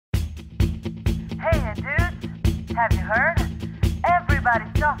Have you heard?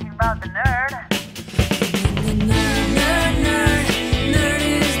 Everybody's talking about the nerd.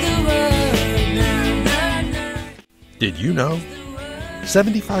 Did you know?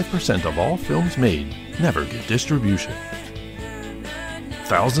 75% of all films made never get distribution.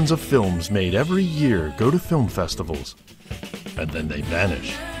 Thousands of films made every year go to film festivals, and then they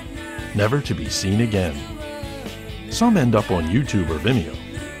vanish, never to be seen again. Some end up on YouTube or Vimeo.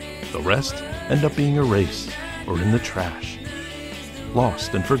 The rest end up being erased or in the trash.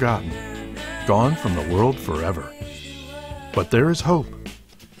 Lost and forgotten, gone from the world forever. But there is hope.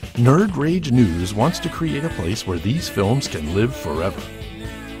 Nerd Rage News wants to create a place where these films can live forever.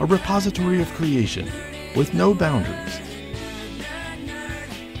 A repository of creation with no boundaries.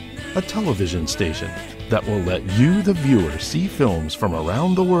 A television station that will let you, the viewer, see films from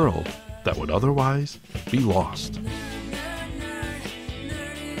around the world that would otherwise be lost.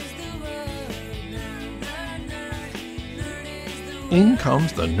 In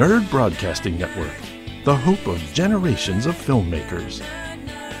comes the Nerd Broadcasting Network, the hope of generations of filmmakers.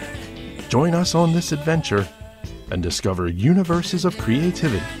 Join us on this adventure and discover universes of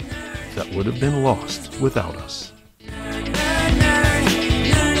creativity that would have been lost without us.